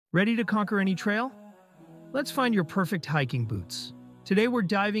Ready to conquer any trail? Let's find your perfect hiking boots. Today we're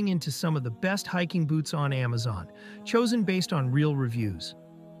diving into some of the best hiking boots on Amazon, chosen based on real reviews.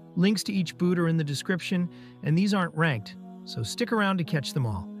 Links to each boot are in the description, and these aren't ranked, so stick around to catch them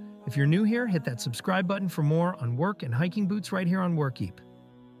all. If you're new here, hit that subscribe button for more on work and hiking boots right here on Workeep.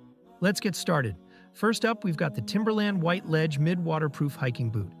 Let's get started. First up, we've got the Timberland White Ledge Mid-Waterproof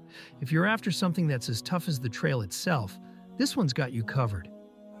Hiking Boot. If you're after something that's as tough as the trail itself, this one's got you covered.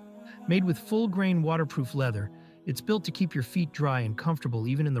 Made with full-grain waterproof leather, it's built to keep your feet dry and comfortable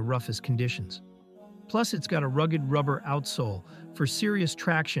even in the roughest conditions. Plus, it's got a rugged rubber outsole for serious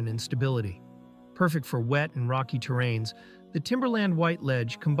traction and stability. Perfect for wet and rocky terrains, the Timberland White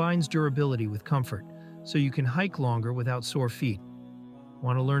Ledge combines durability with comfort, so you can hike longer without sore feet.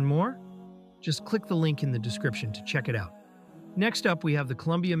 Want to learn more? Just click the link in the description to check it out. Next up, we have the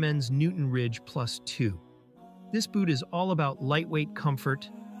Columbia Men's Newton Ridge Plus 2. This boot is all about lightweight comfort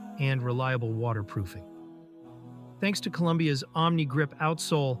and reliable waterproofing. Thanks to Columbia's Omni-Grip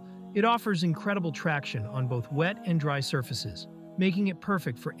outsole, it offers incredible traction on both wet and dry surfaces, making it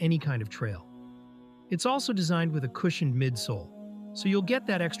perfect for any kind of trail. It's also designed with a cushioned midsole, so you'll get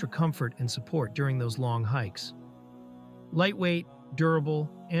that extra comfort and support during those long hikes. Lightweight,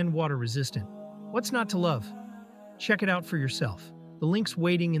 durable, and water-resistant. What's not to love? Check it out for yourself. The link's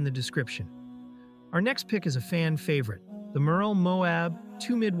waiting in the description. Our next pick is a fan favorite, the Merrell Moab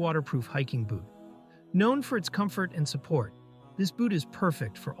 2 Mid-Waterproof Hiking Boot. Known for its comfort and support, this boot is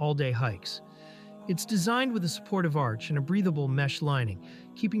perfect for all-day hikes. It's designed with a supportive arch and a breathable mesh lining,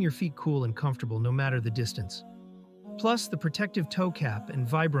 keeping your feet cool and comfortable no matter the distance. Plus, the protective toe cap and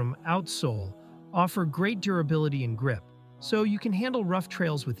Vibram outsole offer great durability and grip, so you can handle rough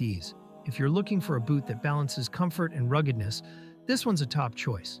trails with ease. If you're looking for a boot that balances comfort and ruggedness, this one's a top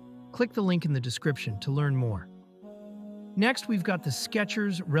choice. Click the link in the description to learn more. Next, we've got the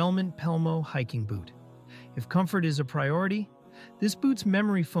Skechers Relment-Pelmo Hiking Boot. If comfort is a priority, this boot's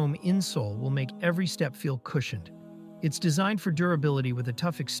memory foam insole will make every step feel cushioned. It's designed for durability with a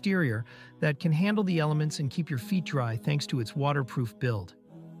tough exterior that can handle the elements and keep your feet dry thanks to its waterproof build.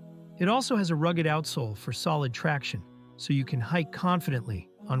 It also has a rugged outsole for solid traction, so you can hike confidently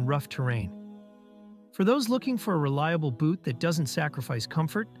on rough terrain. For those looking for a reliable boot that doesn't sacrifice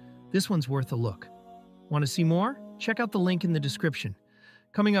comfort, this one's worth a look. Want to see more? Check out the link in the description.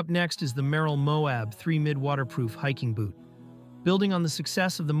 Coming up next is the Merrell Moab 3 Mid-Waterproof Hiking Boot. Building on the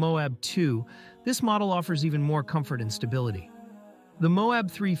success of the Moab 2, this model offers even more comfort and stability. The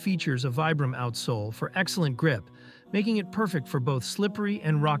Moab 3 features a Vibram outsole for excellent grip, making it perfect for both slippery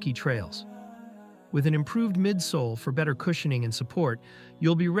and rocky trails. With an improved midsole for better cushioning and support,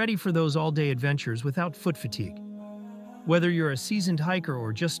 you'll be ready for those all-day adventures without foot fatigue. Whether you're a seasoned hiker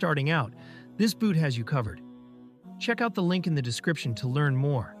or just starting out, this boot has you covered. Check out the link in the description to learn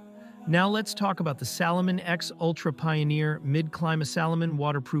more. Now let's talk about the Salomon X Ultra Pioneer Mid-Climasalomon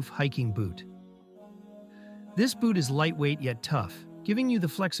Waterproof Hiking Boot. This boot is lightweight yet tough, giving you the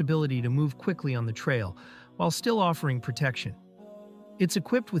flexibility to move quickly on the trail while still offering protection. It's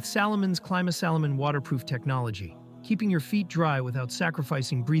equipped with Salomon's Climasalomon waterproof technology, keeping your feet dry without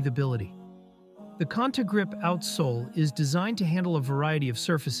sacrificing breathability. The Conta-Grip outsole is designed to handle a variety of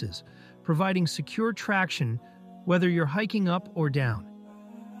surfaces, providing secure traction whether you're hiking up or down.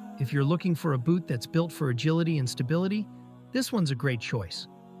 If you're looking for a boot that's built for agility and stability, this one's a great choice.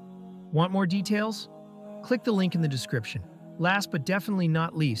 Want more details? Click the link in the description. Last but definitely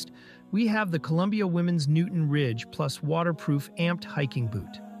not least, we have the Columbia Women's Newton Ridge Plus Waterproof Amped Hiking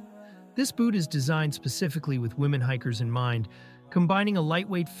Boot. This boot is designed specifically with women hikers in mind, combining a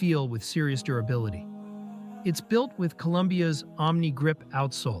lightweight feel with serious durability. It's built with Columbia's Omni-Grip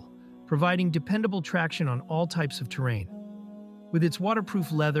outsole, providing dependable traction on all types of terrain. With its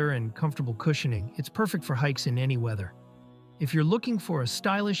waterproof leather and comfortable cushioning, it's perfect for hikes in any weather. If you're looking for a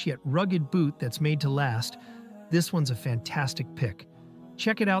stylish yet rugged boot that's made to last, this one's a fantastic pick.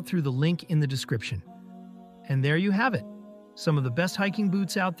 Check it out through the link in the description. And there you have it, some of the best hiking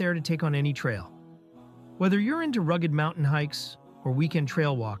boots out there to take on any trail. Whether you're into rugged mountain hikes or weekend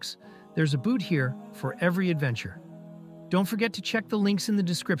trail walks, there's a boot here for every adventure. Don't forget to check the links in the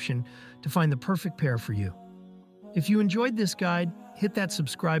description to find the perfect pair for you. If you enjoyed this guide, hit that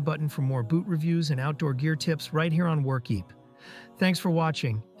subscribe button for more boot reviews and outdoor gear tips right here on Workeep. Thanks for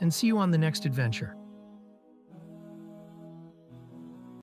watching, and see you on the next adventure.